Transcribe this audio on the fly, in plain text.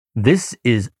This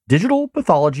is Digital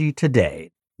Pathology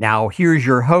Today. Now, here's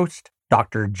your host,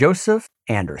 Dr. Joseph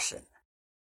Anderson.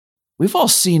 We've all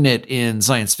seen it in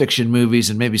science fiction movies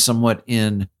and maybe somewhat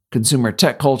in consumer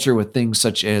tech culture with things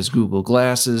such as Google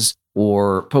Glasses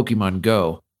or Pokemon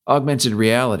Go. Augmented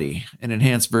reality, an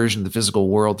enhanced version of the physical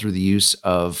world through the use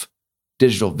of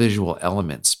digital visual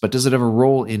elements. But does it have a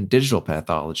role in digital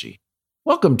pathology?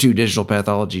 Welcome to Digital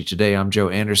Pathology Today. I'm Joe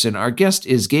Anderson. Our guest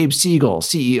is Gabe Siegel,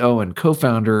 CEO and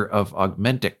co-founder of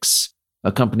Augmentix,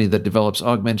 a company that develops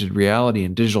augmented reality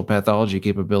and digital pathology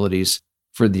capabilities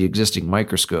for the existing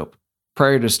microscope.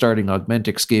 Prior to starting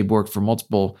Augmentix, Gabe worked for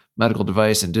multiple medical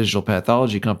device and digital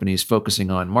pathology companies focusing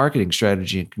on marketing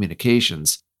strategy and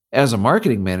communications. As a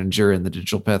marketing manager in the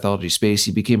digital pathology space,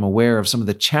 he became aware of some of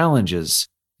the challenges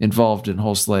involved in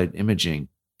whole slide imaging.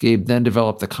 Gabe then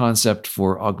developed the concept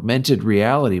for augmented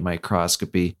reality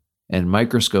microscopy and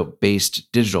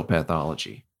microscope-based digital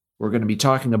pathology. We're going to be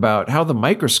talking about how the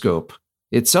microscope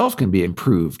itself can be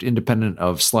improved independent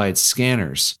of slide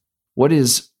scanners. What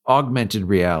is augmented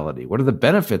reality? What are the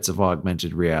benefits of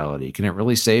augmented reality? Can it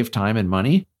really save time and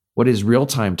money? What is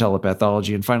real-time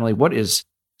telepathology? And finally, what is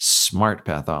smart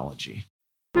pathology?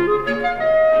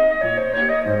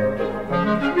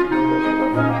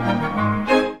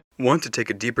 Want to take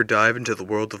a deeper dive into the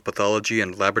world of pathology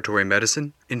and laboratory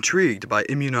medicine? Intrigued by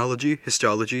immunology,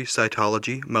 histology,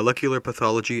 cytology, molecular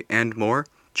pathology, and more?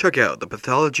 Check out the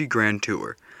Pathology Grand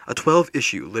Tour, a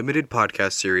 12-issue limited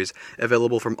podcast series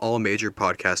available from all major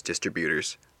podcast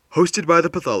distributors. Hosted by the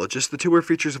pathologist, the tour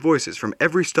features voices from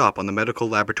every stop on the medical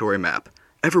laboratory map.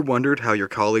 Ever wondered how your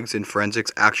colleagues in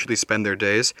forensics actually spend their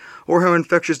days? Or how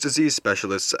infectious disease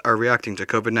specialists are reacting to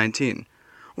COVID-19?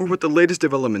 Or what the latest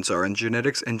developments are in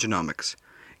genetics and genomics?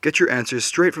 Get your answers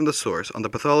straight from the source on the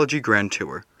Pathology Grand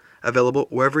Tour, available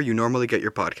wherever you normally get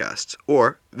your podcasts,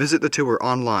 or visit the tour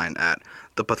online at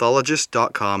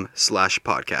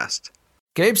thepathologist.com/podcast.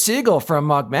 Gabe Siegel from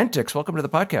Augmentix, welcome to the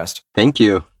podcast. Thank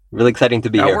you. Really exciting to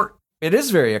be here. It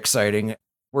is very exciting.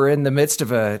 We're in the midst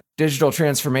of a digital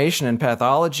transformation in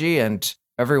pathology, and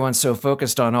everyone's so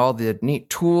focused on all the neat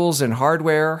tools and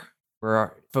hardware.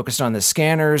 We're focused on the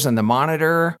scanners and the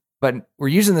monitor, but we're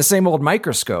using the same old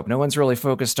microscope. No one's really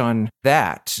focused on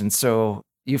that. And so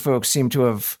you folks seem to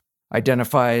have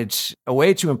identified a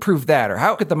way to improve that. Or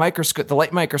how could the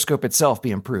light microscope itself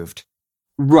be improved?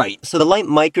 Right. So the light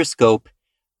microscope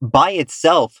by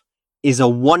itself is a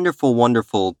wonderful,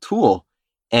 wonderful tool.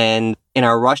 And in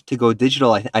our rush to go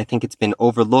digital, I think it's been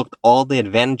overlooked, all the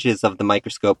advantages of the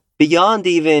microscope beyond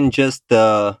even just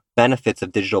the benefits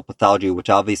of digital pathology, which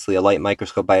obviously a light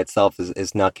microscope by itself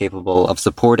is not capable of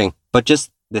supporting, but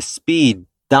just the speed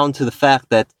down to the fact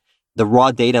that the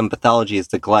raw data in pathology is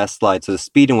the glass slide. So the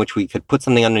speed in which we could put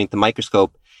something underneath the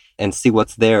microscope and see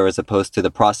what's there as opposed to the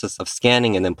process of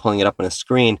scanning and then pulling it up on a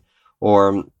screen,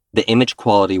 or the image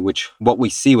quality, which what we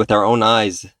see with our own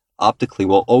eyes optically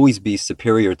will always be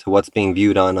superior to what's being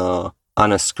viewed on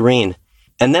a screen.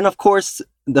 And then, of course,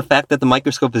 the fact that the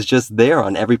microscope is just there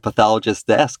on every pathologist's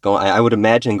desk. I would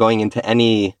imagine going into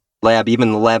any lab,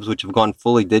 even the labs which have gone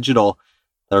fully digital,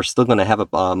 they're still going to have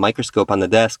a microscope on the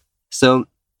desk. So,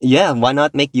 yeah, why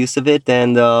not make use of it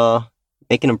and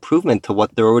make an improvement to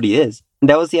what there already is? And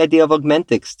that was the idea of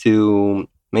Augmentix, to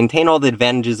maintain all the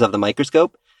advantages of the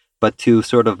microscope, but to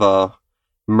sort of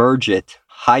merge it,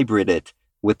 hybrid it,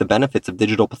 with the benefits of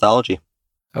digital pathology.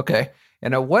 Okay.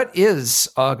 And what is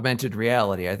augmented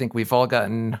reality? I think we've all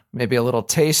gotten maybe a little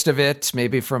taste of it,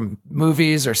 maybe from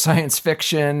movies or science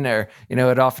fiction, or,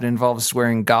 it often involves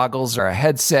wearing goggles or a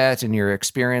headset and you're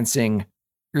experiencing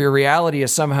your reality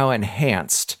is somehow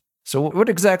enhanced. So what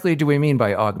exactly do we mean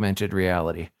by augmented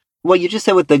reality? What you just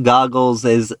said with the goggles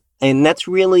and that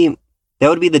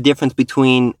would be the difference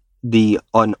between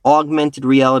an augmented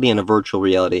reality and a virtual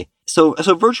reality. So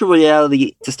virtual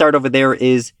reality, to start over there,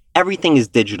 is everything is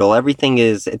digital.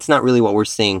 It's not really what we're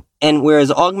seeing. And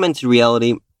whereas augmented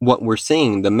reality, what we're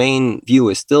seeing, the main view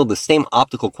is still the same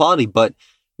optical quality, but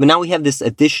now we have this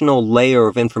additional layer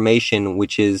of information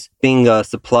which is being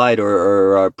supplied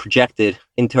or projected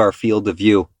into our field of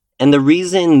view. And the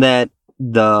reason that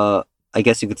I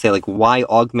guess you could say, why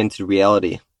augmented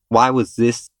reality? Why was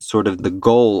this sort of the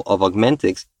goal of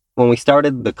Augmentix? When we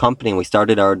started the company and we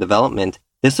started our development,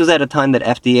 this was at a time that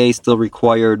FDA still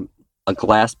required a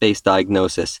glass-based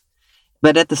diagnosis.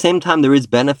 But at the same time, there is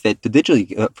benefit to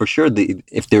digitally, for sure.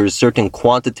 If there's certain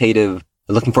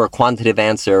looking for a quantitative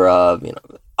answer of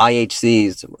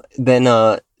IHCs, then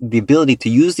the ability to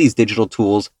use these digital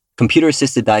tools,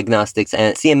 computer-assisted diagnostics,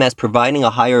 and CMS providing a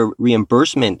higher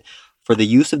reimbursement for the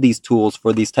use of these tools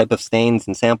for these type of stains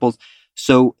and samples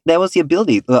So that was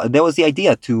the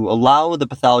idea to allow the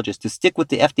pathologist to stick with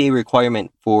the FDA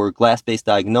requirement for glass-based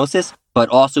diagnosis, but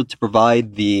also to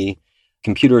provide the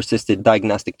computer-assisted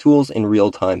diagnostic tools in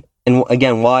real time. And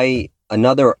again, why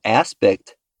another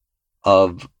aspect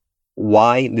of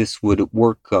why this would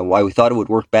work, why we thought it would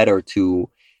work better to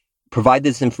provide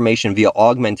this information via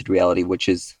augmented reality, which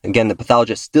is, again, the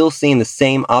pathologist still seeing the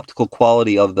same optical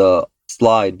quality of the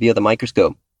slide via the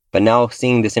microscope, but now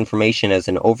seeing this information as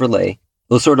an overlay.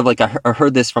 It was sort of like, I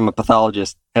heard this from a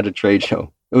pathologist at a trade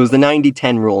show. It was the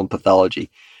 90-10 rule in pathology,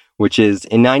 which is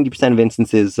in 90% of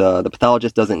instances, the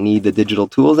pathologist doesn't need the digital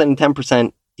tools, and in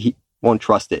 10%, he won't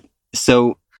trust it.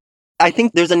 So I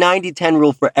think there's a 90-10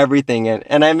 rule for everything.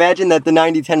 And I imagine that the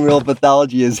 90-10 rule of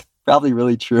pathology is probably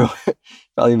really true.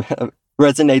 Probably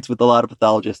resonates with a lot of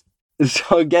pathologists.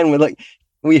 So again,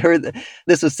 we heard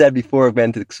this was said before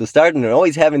Augmentics was started, and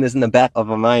always having this in the back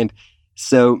of our mind.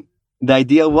 So the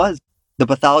idea was the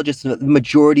pathologist, the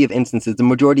majority of instances, the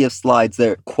majority of slides,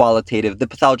 they're qualitative. The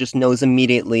pathologist knows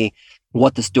immediately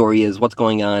what the story is, what's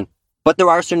going on. But there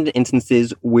are certain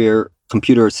instances where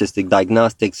computer-assisted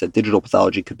diagnostics, digital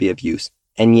pathology could be of use.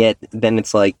 And yet then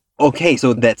it's like, okay,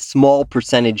 so that small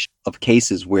percentage of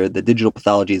cases where the digital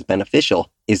pathology is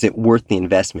beneficial, is it worth the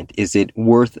investment? Is it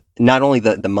worth not only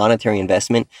the monetary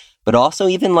investment, but also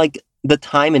even like the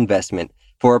time investment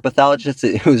for a pathologist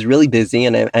who's really busy,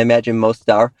 and I imagine most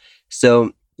are.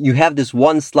 So you have this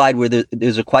one slide where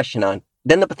there's a question on,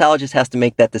 then the pathologist has to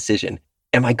make that decision.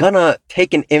 Am I going to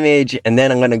take an image and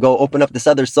then I'm going to go open up this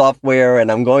other software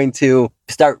and I'm going to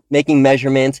start making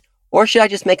measurements, or should I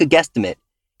just make a guesstimate?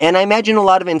 And I imagine a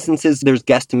lot of instances there's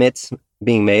guesstimates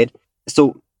being made.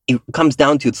 So it comes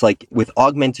down to, it's like with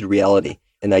augmented reality,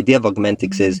 and the idea of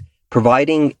Augmentics is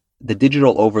providing the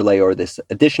digital overlay or this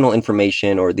additional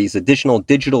information or these additional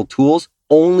digital tools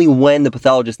only when the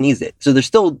pathologist needs it. So they're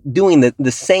still doing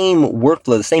the same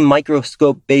workflow, the same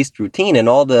microscope-based routine and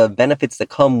all the benefits that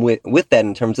come with that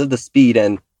in terms of the speed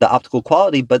and the optical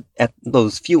quality. But at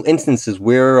those few instances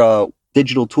where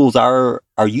digital tools are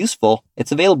useful,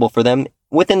 it's available for them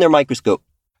within their microscope.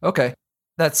 Okay.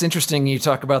 That's interesting. You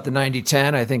talk about the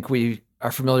 90-10. I think we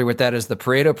are familiar with that as the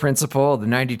Pareto principle, the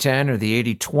 90-10 or the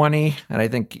 80-20. And I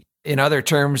think in other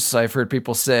terms, I've heard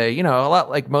people say, a lot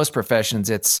like most professions,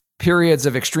 it's periods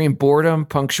of extreme boredom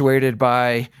punctuated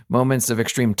by moments of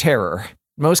extreme terror.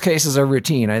 Most cases are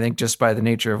routine, I think, just by the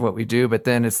nature of what we do. But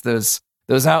then it's those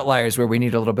outliers where we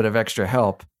need a little bit of extra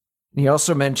help. And you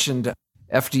also mentioned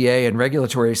FDA and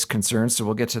regulatory concerns, so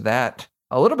we'll get to that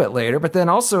a little bit later. But then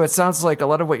also it sounds like a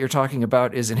lot of what you're talking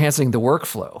about is enhancing the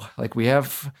workflow. Like we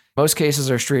have, most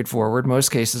cases are straightforward,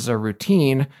 most cases are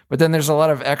routine, but then there's a lot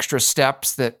of extra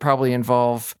steps that probably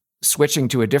involve switching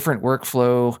to a different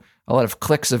workflow, a lot of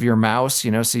clicks of your mouse,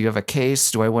 so you have a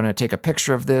case. Do I want to take a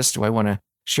picture of this? Do I want to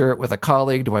share it with a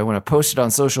colleague? Do I want to post it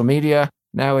on social media?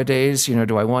 Nowadays,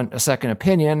 do I want a second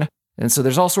opinion? And so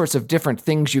there's all sorts of different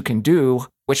things you can do,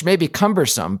 which may be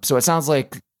cumbersome. So it sounds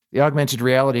like the augmented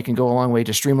reality can go a long way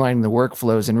to streamlining the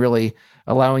workflows and really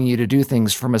allowing you to do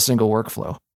things from a single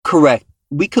workflow. Correct.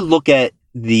 We could look at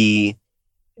in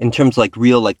terms like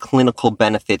real, like clinical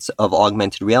benefits of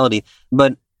augmented reality,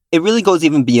 but it really goes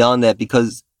even beyond that,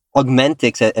 because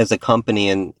Augmentics as a company,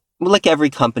 and like every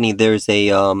company, there's a,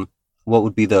 what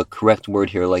would be the correct word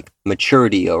here? Like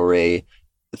maturity, or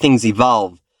things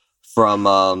evolve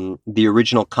from the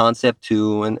original concept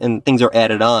to, and things are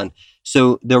added on.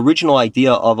 So the original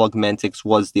idea of Augmentics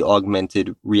was the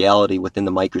augmented reality within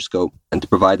the microscope and to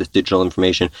provide this digital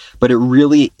information. But it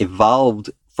really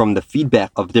evolved from the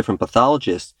feedback of different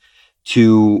pathologists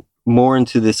to more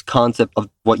into this concept of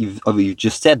what you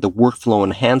just said, the workflow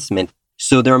enhancement.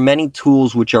 So there are many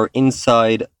tools which are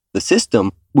inside the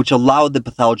system which allow the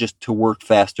pathologist to work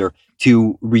faster,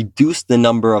 to reduce the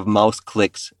number of mouse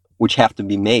clicks which have to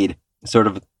be made. Sort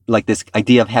of like this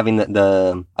idea of having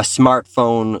a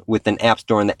smartphone with an app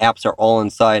store, and the apps are all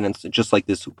inside, and it's just like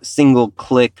this single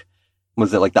click.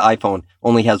 Was it like the iPhone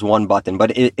only has one button,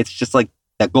 but it's just like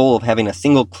that goal of having a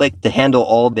single click to handle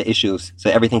all the issues, so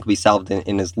everything can be solved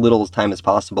in as little time as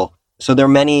possible. So there are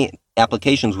many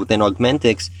applications within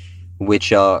Augmentics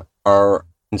which are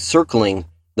encircling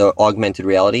the augmented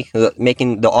reality,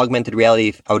 making the augmented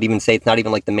reality, I would even say it's not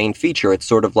even like the main feature. It's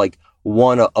sort of like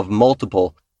one of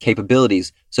multiple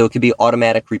capabilities. So it could be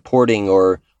automatic reporting,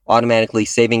 or automatically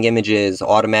saving images,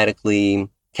 automatically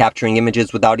capturing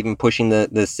images without even pushing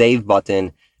the save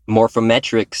button,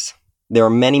 morphometrics. There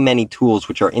are many, many tools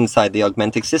which are inside the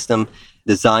Augmentics system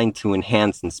designed to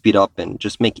enhance and speed up and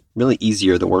just make really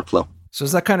easier the workflow. So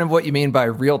is that kind of what you mean by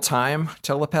real-time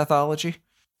telepathology?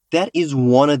 That is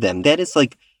one of them. That is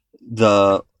like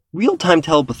the Real-time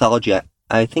telepathology,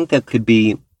 I think that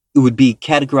it would be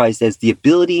categorized as the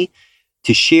ability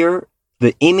to share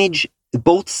the image,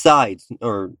 both sides,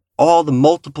 or all the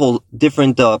multiple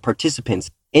different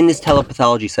participants in this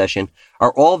telepathology session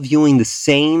are all viewing the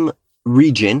same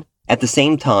region at the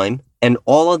same time, and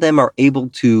all of them are able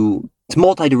to, it's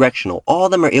multi-directional. All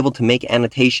of them are able to make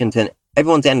annotations, and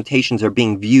everyone's annotations are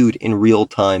being viewed in real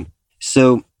time.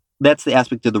 So that's the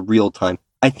aspect of the real time.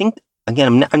 I think,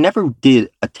 again, I never did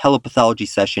a telepathology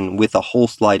session with a whole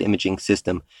slide imaging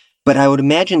system, but I would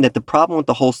imagine that the problem with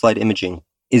the whole slide imaging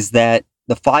is that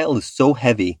the file is so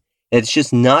heavy that it's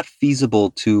just not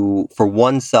feasible for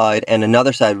one side and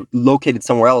another side located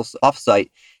somewhere else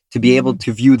off-site to be able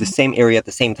to view the same area at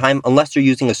the same time unless they're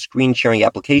using a screen sharing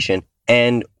application.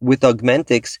 And with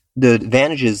Augmentix, the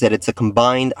advantage is that it's a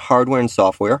combined hardware and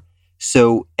software.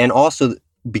 So, and also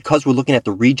because we're looking at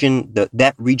the region,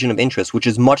 that region of interest, which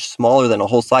is much smaller than a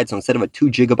whole slide. So instead of a 2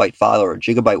 gigabyte file or a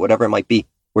gigabyte, whatever it might be,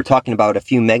 we're talking about a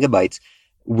few megabytes.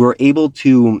 We're able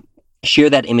to share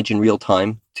that image in real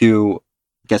time to,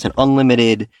 I guess, an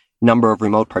unlimited number of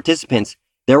remote participants.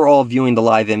 They're all viewing the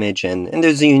live image, and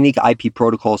there's a unique IP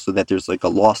protocol so that there's like a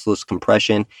lossless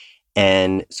compression.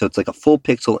 And so it's like a full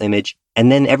pixel image,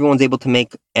 and then everyone's able to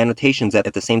make annotations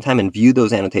at the same time and view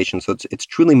those annotations. So it's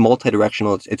truly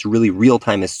multi-directional. It's really real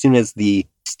time. As soon as the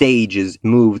stage is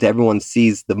moved, everyone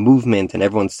sees the movement, and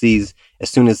everyone sees as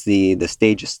soon as the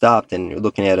stage is stopped and you're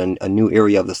looking at a new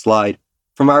area of the slide.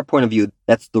 From our point of view,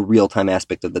 that's the real-time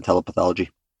aspect of the telepathology.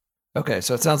 Okay,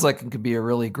 so it sounds like it could be a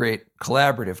really great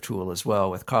collaborative tool as well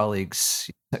with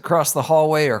colleagues across the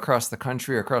hallway or across the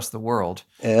country or across the world.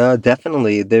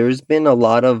 Definitely. There's been a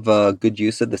lot of good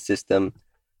use of the system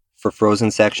for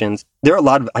frozen sections. There are a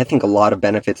lot of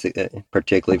benefits,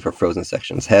 particularly for frozen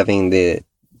sections.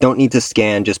 Don't need to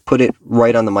scan, just put it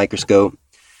right on the microscope,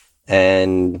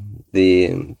 and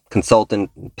the consultant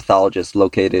pathologist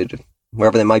located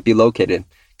wherever they might be located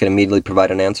can immediately provide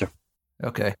an answer.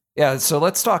 Okay. Yeah, so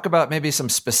let's talk about maybe some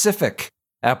specific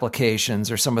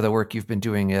applications or some of the work you've been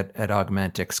doing at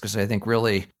Augmentix, because I think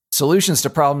really solutions to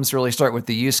problems really start with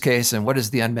the use case and what is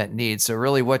the unmet need. So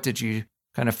really, what did you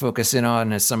kind of focus in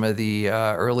on as some of the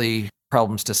early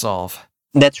problems to solve?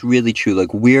 That's really true.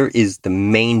 Like, where is the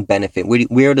main benefit?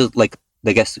 Where does, like,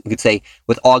 I guess you could say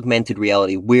with augmented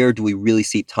reality, where do we really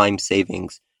see time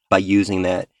savings by using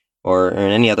that or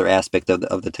in any other aspect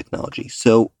of the technology?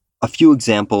 So a few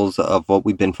examples of what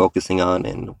we've been focusing on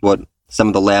and what some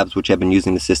of the labs which have been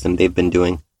using the system they've been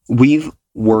doing. We've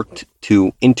worked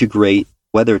to integrate,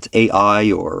 whether it's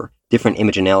AI or different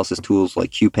image analysis tools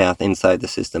like QuPath inside the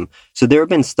system. So there have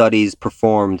been studies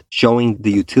performed showing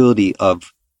the utility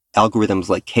of algorithms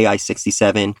like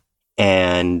Ki-67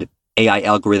 and AI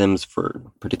algorithms for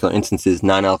particular instances,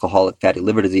 non-alcoholic fatty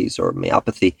liver disease or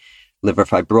myopathy, liver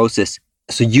fibrosis.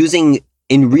 So using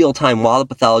in real time while the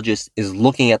pathologist is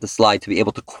looking at the slide to be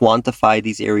able to quantify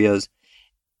these areas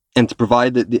and to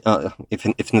provide, if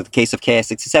in the case of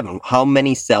Ki-67, how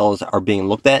many cells are being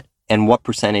looked at and what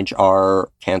percentage are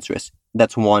cancerous.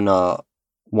 That's one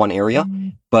area. Mm-hmm.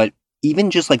 But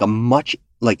even just like a much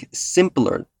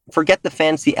simpler, forget the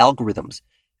fancy algorithms,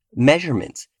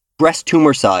 measurements, breast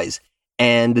tumor size,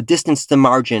 and the distance to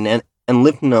margin and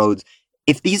lymph nodes,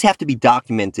 if these have to be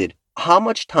documented, how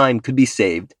much time could be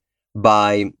saved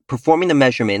by performing the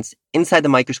measurements inside the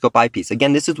microscope eyepiece?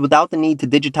 Again, this is without the need to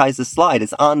digitize the slide.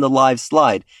 It's on the live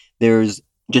slide. There's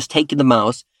just taking the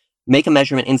mouse, make a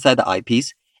measurement inside the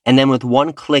eyepiece, and then with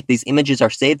one click, these images are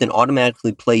saved and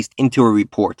automatically placed into a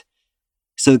report.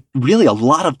 So really a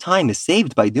lot of time is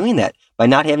saved by doing that, by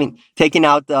not having taken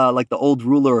out like the old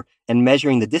ruler and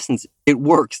measuring the distance. It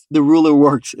works. The ruler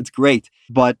works. It's great.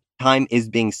 But time is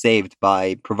being saved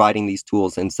by providing these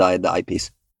tools inside the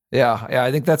eyepiece. Yeah,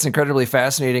 I think that's incredibly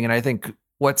fascinating. And I think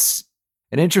what's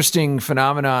an interesting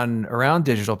phenomenon around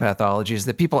digital pathology is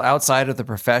that people outside of the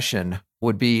profession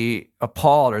would be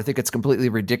appalled or think it's completely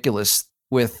ridiculous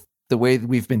with the way that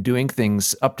we've been doing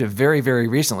things up to very, very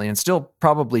recently and still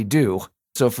probably do.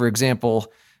 So, for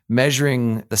example,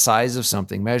 measuring the size of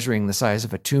something, measuring the size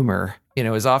of a tumor,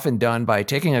 is often done by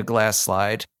taking a glass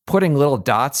slide, putting little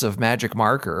dots of magic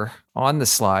marker on the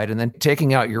slide, and then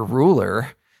taking out your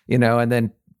ruler, and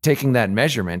then taking that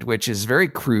measurement, which is very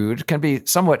crude, can be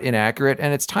somewhat inaccurate,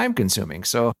 and it's time consuming.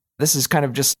 So this is kind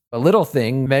of just a little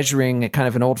thing, measuring kind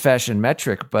of an old-fashioned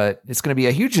metric, but it's going to be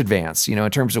a huge advance,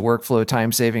 in terms of workflow,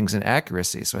 time savings, and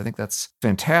accuracy. So I think that's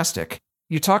fantastic.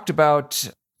 You talked about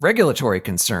regulatory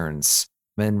concerns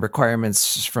and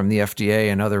requirements from the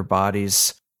FDA and other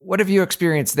bodies. What have you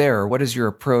experienced there? What is your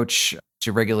approach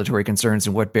to regulatory concerns,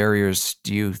 and what barriers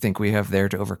do you think we have there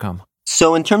to overcome?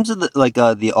 So in terms of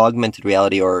the augmented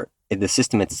reality or the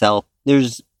system itself,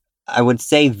 there's, I would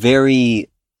say, very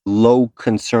low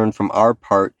concern from our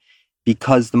part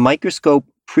because the microscope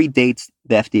predates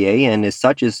the FDA, and as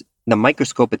such as the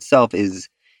microscope itself is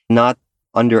not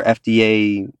under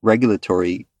FDA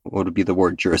regulatory, what would be the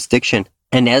word, jurisdiction.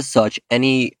 And as such,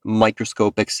 any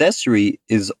microscope accessory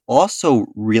is also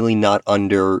really not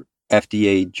under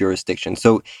FDA jurisdiction.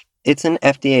 So it's an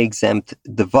FDA exempt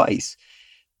device.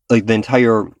 Like the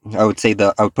entire, I would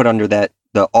put under that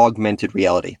the augmented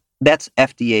reality. That's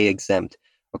FDA exempt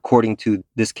according to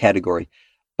this category.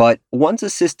 But once a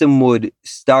system would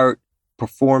start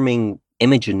performing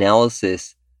image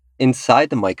analysis inside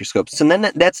the microscope, so then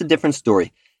that's a different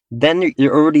story. Then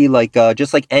you're already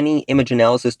just like any image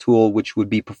analysis tool which would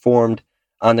be performed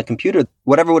on the computer,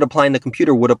 whatever would apply in the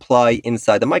computer would apply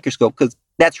inside the microscope, because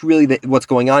that's really what's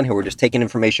going on here. We're just taking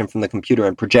information from the computer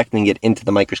and projecting it into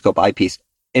the microscope eyepiece.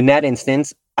 In that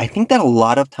instance, I think that a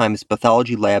lot of times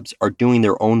pathology labs are doing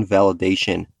their own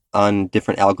validation on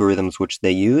different algorithms which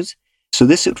they use. So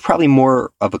this is probably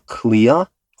more of a CLIA.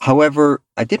 However,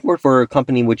 I did work for a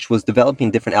company which was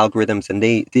developing different algorithms, and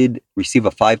they did receive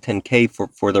a 510K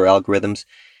for their algorithms.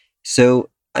 So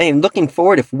I am looking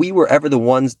forward, if we were ever the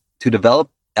ones to develop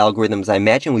algorithms, I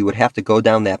imagine we would have to go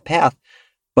down that path.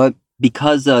 But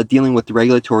because dealing with the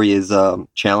regulatory is a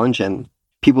challenge and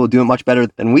people do it much better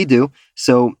than we do,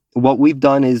 so what we've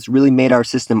done is really made our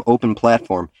system open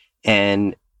platform,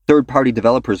 and third-party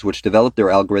developers which develop their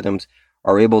algorithms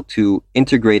are able to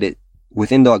integrate it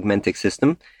within the Augmentics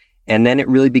system. And then it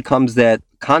really becomes that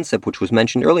concept which was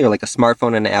mentioned earlier, like a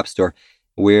smartphone and an app store,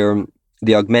 where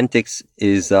the Augmentics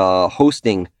is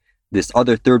hosting this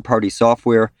other third-party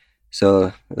software.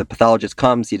 So the pathologist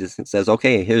comes, he just says,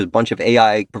 okay, here's a bunch of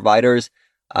AI providers.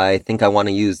 I think I want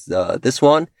to use this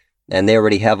one. And they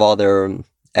already have all their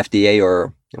FDA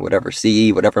or whatever,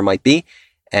 CE, whatever it might be.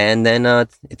 And then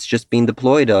it's just being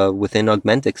deployed within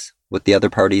Augmentics with the other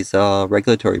party's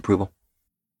regulatory approval.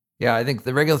 Yeah, I think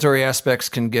the regulatory aspects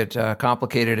can get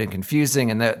complicated and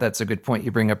confusing, and that's a good point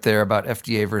you bring up there about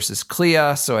FDA versus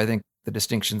CLIA. So I think the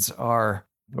distinctions are,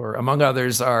 or among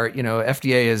others are,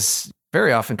 FDA is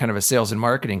very often kind of a sales and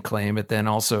marketing claim, but then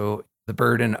also the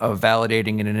burden of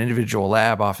validating in an individual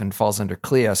lab often falls under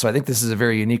CLIA. So I think this is a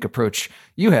very unique approach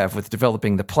you have with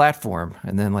developing the platform,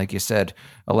 and then, like you said,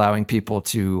 allowing people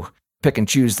to pick and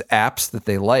choose the apps that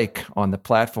they like on the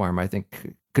platform, I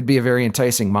think could be a very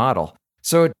enticing model.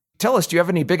 So tell us, do you have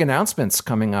any big announcements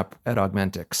coming up at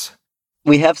Augmentics?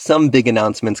 We have some big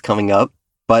announcements coming up,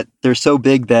 but they're so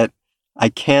big that I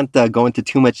can't go into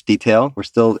too much detail. We're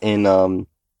still in,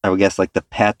 I would guess, like the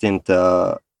patent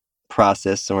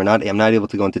process, so I'm not able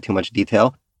to go into too much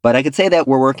detail. But I could say that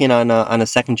we're working on a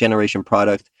second generation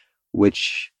product,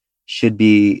 which should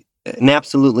be an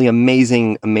absolutely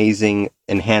amazing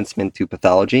enhancement to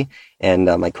pathology and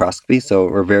microscopy. So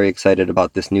we're very excited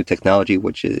about this new technology,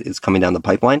 which is coming down the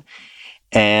pipeline.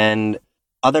 And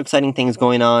other exciting things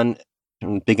going on,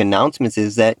 big announcements,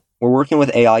 is that we're working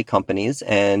with AI companies,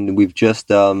 and we've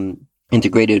just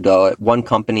integrated one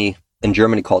company in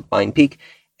Germany called MindPeak,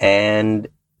 and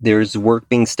there's work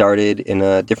being started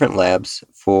in different labs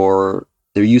for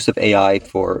their use of AI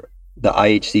for the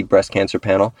IHC breast cancer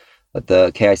panel,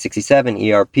 the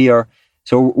Ki-67, ER-PR.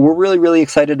 So we're really, really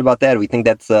excited about that. We think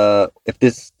that's,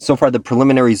 so far the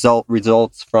preliminary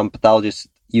results from pathologists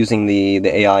using the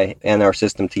AI and our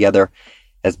system together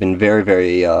has been very,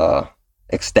 very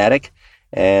ecstatic.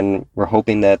 And we're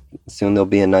hoping that soon there'll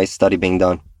be a nice study being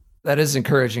done. That is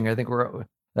encouraging. I think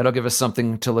that'll give us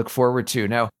something to look forward to.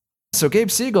 Now, so Gabe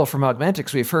Siegel from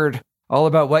Augmentics, we've heard all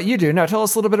about what you do. Now tell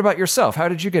us a little bit about yourself. How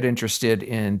did you get interested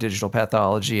in digital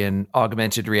pathology and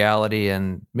augmented reality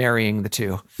and marrying the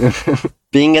two?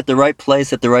 Being at the right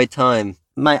place at the right time.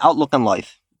 My outlook on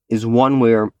life is one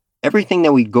where everything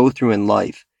that we go through in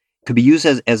life could be used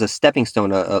as a stepping stone,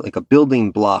 like a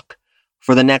building block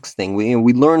for the next thing.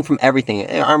 We learn from everything,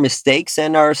 our mistakes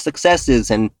and our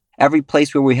successes, and every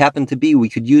place where we happen to be, we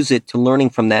could use it to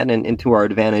learning from that and into our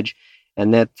advantage.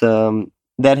 And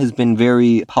that has been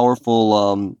very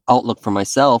powerful outlook for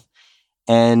myself.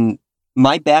 And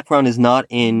my background is not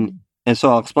in, and so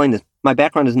I'll explain this. My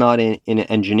background is not in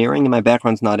engineering, and my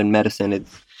background's not in medicine.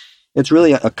 It's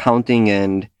really accounting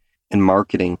and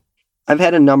marketing. I've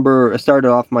had I started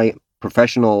off my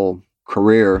professional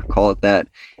career, call it that,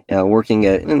 working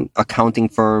in accounting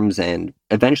firms, and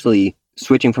eventually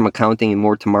switching from accounting and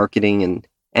more to marketing, and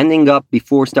ending up,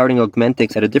 before starting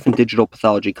Augmentics, at a different digital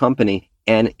pathology company.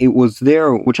 And it was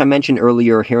there, which I mentioned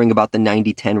earlier, hearing about the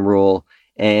 90-10 rule,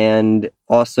 and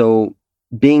also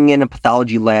being in a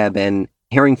pathology lab and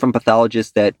hearing from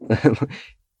pathologists that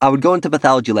I would go into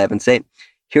pathology lab and say,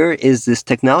 here is this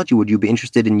technology. Would you be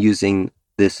interested in using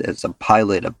this as a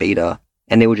pilot, a beta?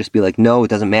 And they would just be like, no, it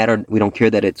doesn't matter. We don't care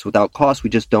that it's without cost. We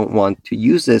just don't want to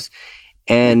use this.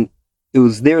 And it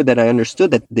was there that I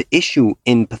understood that the issue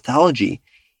in pathology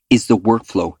is the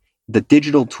workflow, the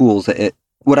digital tools,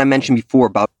 what I mentioned before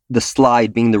about the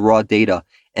slide being the raw data,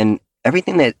 and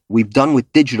everything that we've done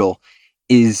with digital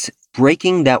is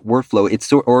breaking that workflow.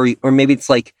 It's or maybe it's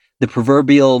like the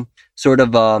proverbial sort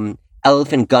of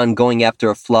elephant gun going after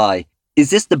a fly. Is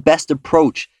this the best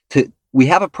approach to? We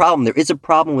have a problem. There is a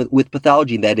problem with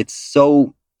pathology that it's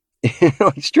so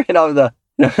like straight out of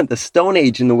the Stone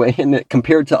Age in the way, and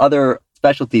compared to other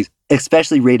specialties,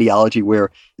 especially radiology, where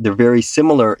they're very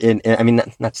similar. I mean,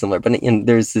 not similar, but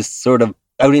there's this sort of,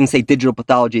 I would even say digital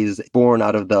pathology is born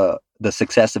out of the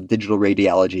success of digital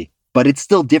radiology, but it's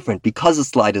still different because the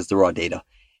slide is the raw data.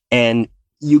 And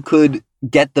you could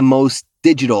get the most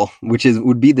digital,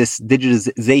 would be this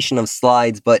digitization of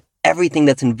slides, but everything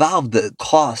that's involved, the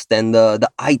cost and the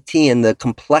IT and the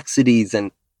complexities, and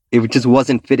it just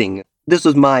wasn't fitting. This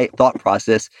was my thought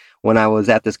process when I was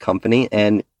at this company.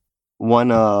 And one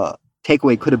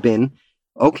takeaway could have been,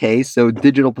 okay, so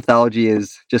digital pathology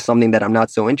is just something that I'm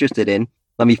not so interested in.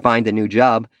 Let me find a new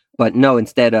job. But no,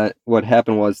 instead, what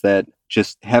happened was that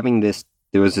just having this,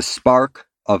 there was a spark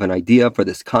of an idea for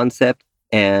this concept,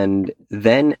 and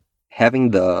then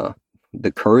having the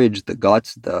courage, the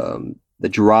guts, the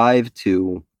drive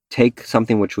to take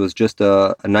something which was just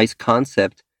a nice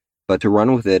concept, but to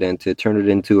run with it and to turn it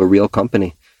into a real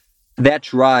company. That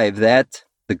drive,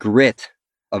 the grit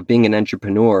of being an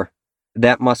entrepreneur,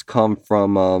 that must come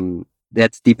from,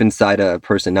 that's deep inside a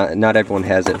person. Not everyone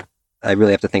has it. I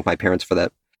really have to thank my parents for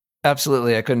that.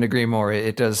 Absolutely. I couldn't agree more.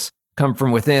 It does come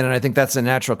from within. And I think that's a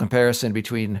natural comparison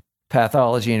between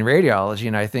pathology and radiology.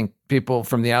 And I think people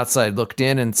from the outside looked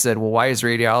in and said, well, why is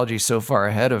radiology so far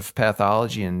ahead of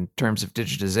pathology in terms of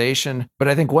digitization? But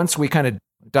I think once we kind of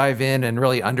dive in and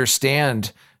really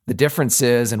understand the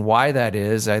differences and why that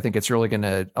is, I think it's really going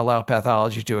to allow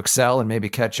pathology to excel and maybe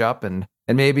catch up and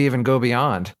maybe even go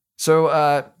beyond.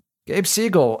 So, Gabe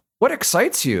Siegel, what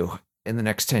excites you in the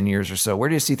next 10 years or so? Where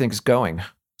do you see things going?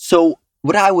 So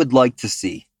what I would like to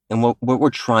see and what we're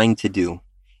trying to do,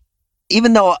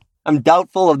 even though I'm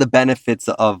doubtful of the benefits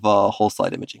of whole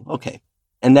slide imaging. Okay.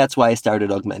 And that's why I started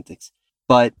Augmentics.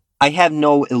 But I have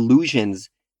no illusions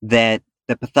that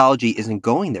pathology isn't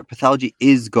going there. Pathology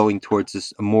is going towards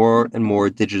this more and more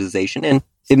digitization. And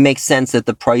it makes sense that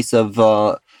the price of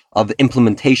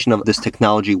implementation of this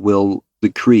technology will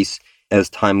decrease as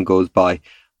time goes by.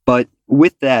 But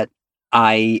with that,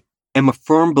 I am a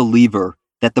firm believer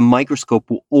that the microscope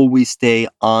will always stay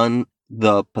on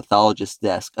the pathologist's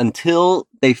desk until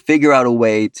they figure out a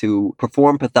way to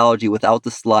perform pathology without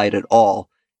the slide at all.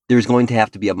 There's going to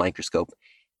have to be a microscope.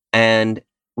 And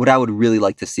what I would really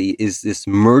like to see is this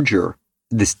merger,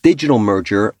 this digital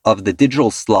merger of the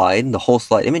digital slide, the whole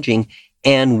slide imaging,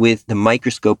 and with the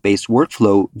microscope-based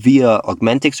workflow via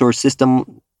Augmentics or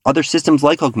other systems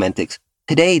like Augmentics.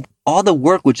 Today, all the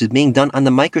work which is being done on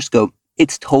the microscope,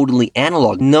 it's totally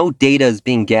analog. No data is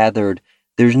being gathered.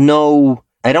 There's no,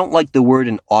 I don't like the word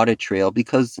an audit trail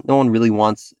because no one really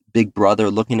wants Big Brother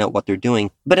looking at what they're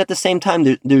doing. But at the same time,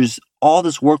 there's all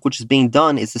this work which is being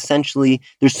done is essentially,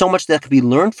 there's so much that could be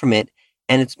learned from it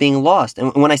and it's being lost.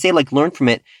 And when I say like learn from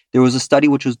it, there was a study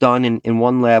which was done in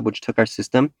one lab which took our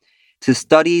system to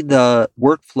study the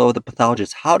workflow of the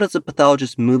pathologist. How does a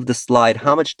pathologist move the slide?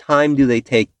 How much time do they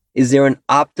take? Is there an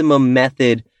optimum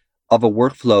method of a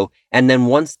workflow? And then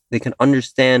once they can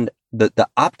understand the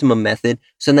optimum method,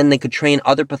 so then they could train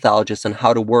other pathologists on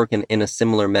how to work in a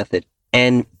similar method.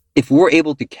 And if we're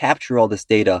able to capture all this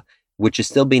data, which is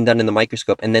still being done in the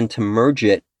microscope, and then to merge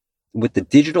it with the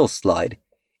digital slide,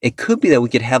 it could be that we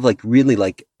could have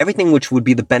really everything which would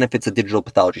be the benefits of digital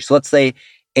pathology. So let's say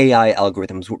AI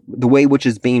algorithms, the way which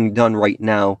is being done right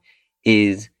now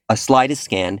is a slide is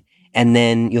scanned, and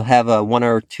then you'll have one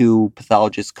or two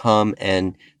pathologists come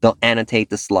and they'll annotate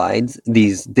the slides,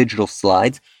 these digital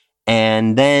slides.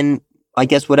 And then I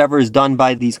guess whatever is done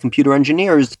by these computer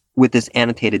engineers with this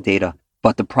annotated data.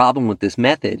 But the problem with this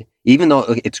method, even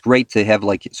though it's great to have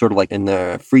sort of in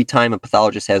the free time a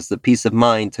pathologist has the peace of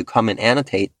mind to come and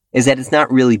annotate, is that it's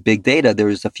not really big data.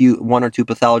 There's one or two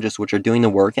pathologists which are doing the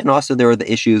work. And also there are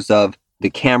the issues of the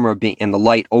camera and the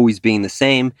light always being the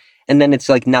same. And then it's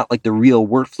not like the real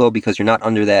workflow because you're not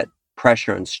under that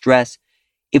pressure and stress.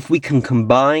 If we can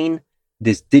combine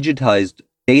this digitized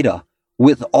data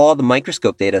with all the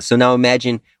microscope data. So now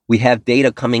imagine we have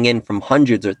data coming in from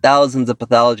hundreds or thousands of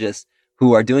pathologists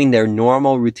who are doing their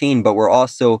normal routine, but we're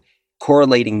also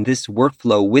correlating this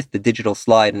workflow with the digital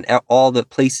slide and all the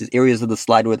areas of the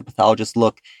slide where the pathologists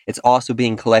look. It's also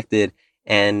being collected,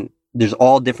 and there's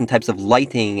all different types of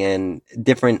lighting and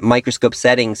different microscope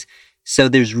settings. So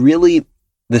there's really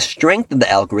the strength of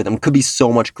the algorithm could be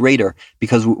so much greater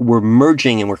because we're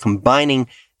merging and we're combining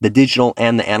the digital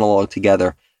and the analog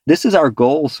together. This is our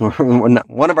goals,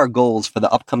 one of our goals for the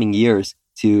upcoming years,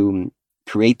 to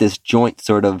create this joint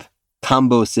sort of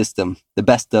combo system, the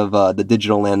best of the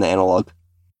digital and the analog.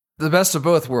 The best of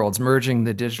both worlds, merging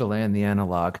the digital and the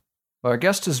analog. Our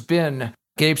guest has been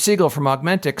Gabe Siegel from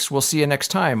Augmentix. We'll see you next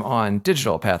time on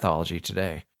Digital Pathology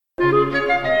Today.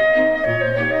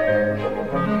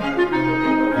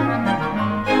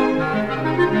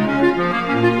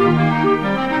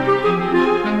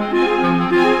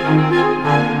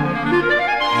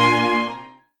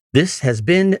 This has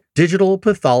been Digital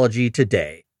Pathology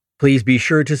Today. Please be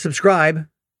sure to subscribe.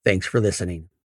 Thanks for listening.